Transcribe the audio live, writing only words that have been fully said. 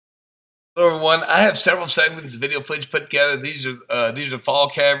Hello everyone, I have several segments of video footage put together. These are fall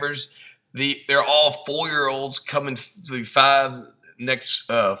calvers. They're all 4-year-olds coming through five next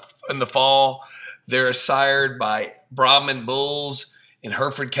in the fall. They're sired by Brahman bulls and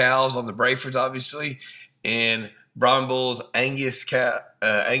Hereford cows on the Brafords, obviously, and Brahman bulls, Angus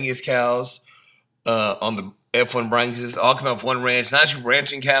cows on the F1 Branguses. All come off one ranch. Nice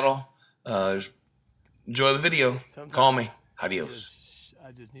ranching cattle. Enjoy the video. Call me. Adios.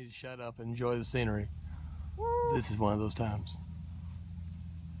 I just need to shut up and enjoy the scenery. This is one of those times.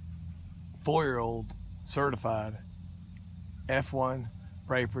 4-year-old, certified, F1,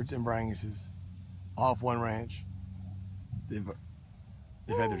 Brafords and Branguses, off one ranch. They've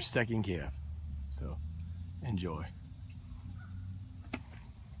had their second calf, so enjoy.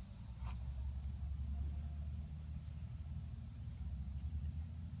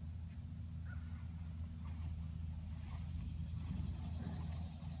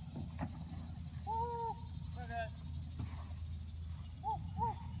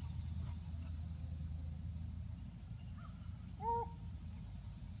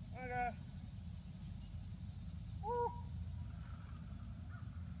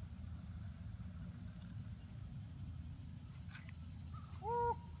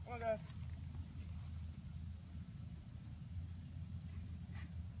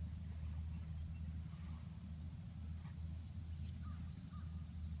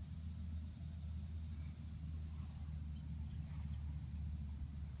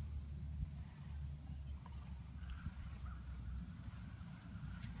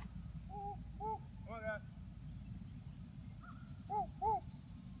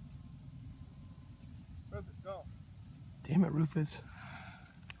 Damn it, Rufus.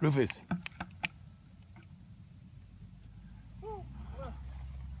 Rufus.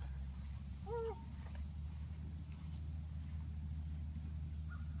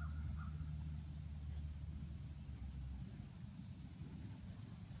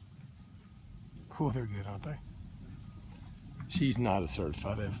 Oh, they're good, aren't they? She's not a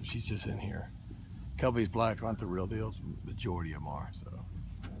certified F. She's just in here. A couple of these blacks aren't the real deals. Majority of them are.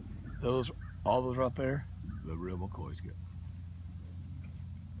 So all those right there, the real McCoys get.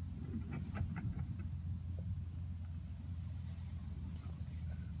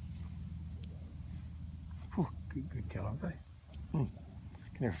 Whew, good cattle, aren't they? Come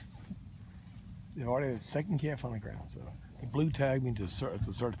here. They've already had a second calf on the ground, so the blue tag means it's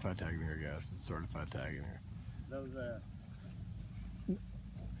a certified tag in here, guys. It's a certified tag in here. Those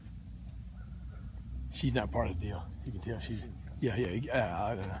She's not part of the deal. You can tell she's yeah.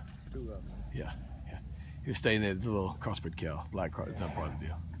 I don't know. two of them. Yeah. He was staying there, the little crossbred cow, black cross, not part of the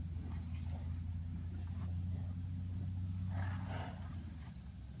deal.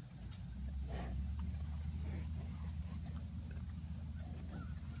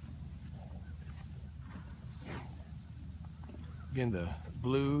 Again, the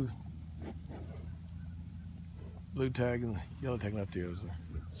blue tag and the yellow tag left here is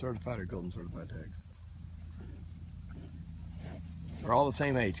certified or golden certified tags. They're all the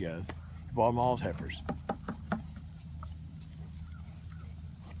same age, guys. You bought them all as heifers.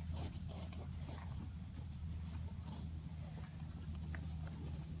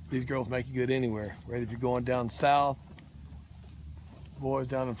 These girls make you good anywhere. Whether if you're going down south, boys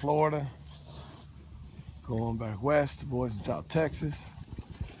down in Florida, going back west, boys in South Texas,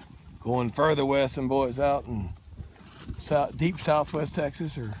 going further west and boys out in deep southwest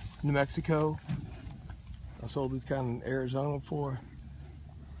Texas or New Mexico. I sold these kind in Arizona before.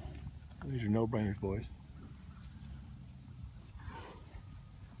 These are no-brainers, boys.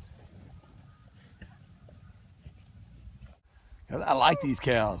 I like these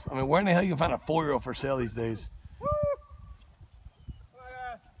cows. I mean, where in the hell you can find a 4-year-old for sale these days?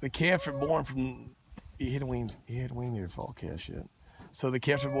 The calves are born from, he had a wing there, fall calf shit. So the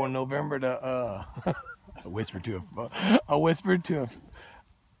calves are born November to,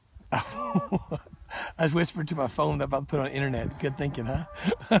 I whispered to my phone that I'm about to put on the internet. Good thinking, huh?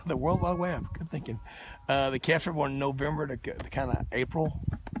 The World Wide Web, good thinking. The calves are born November to kind of April,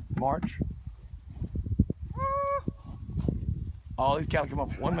 March. All these cattle come up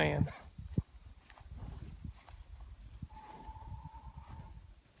with one man.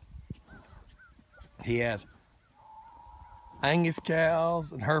 He has Angus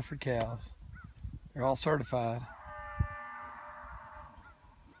cows and Hereford cows. They're all certified.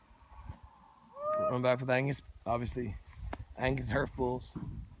 Run back with Angus, obviously. Angus and Hereford bulls,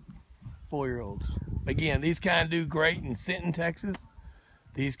 4-year-olds. Again, these kind do great in Sinton, Texas.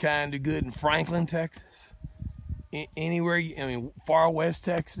 These kind do good in Franklin, Texas. Anywhere, I mean, far west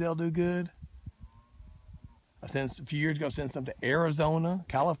Texas, they'll do good. A few years ago, I sent some to Arizona,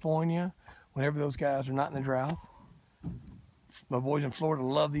 California, whenever those guys are not in the drought. My boys in Florida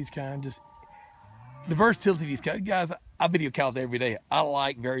love these kind. Just the versatility of these guys. I video cows every day. I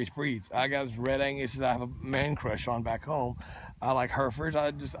like various breeds. I got red Angus I have a man crush on back home. I like Herefords.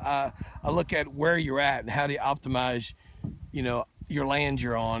 I look at where you're at and how do you optimize, you know, your land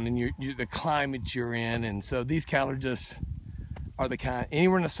you're on and the climate you're in. And so these cattle are the kind,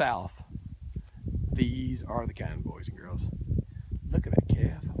 anywhere in the South, these are the kind, boys and girls. Look at that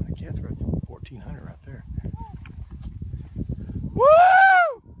calf. That calf's worth 1,400 right there. Woo!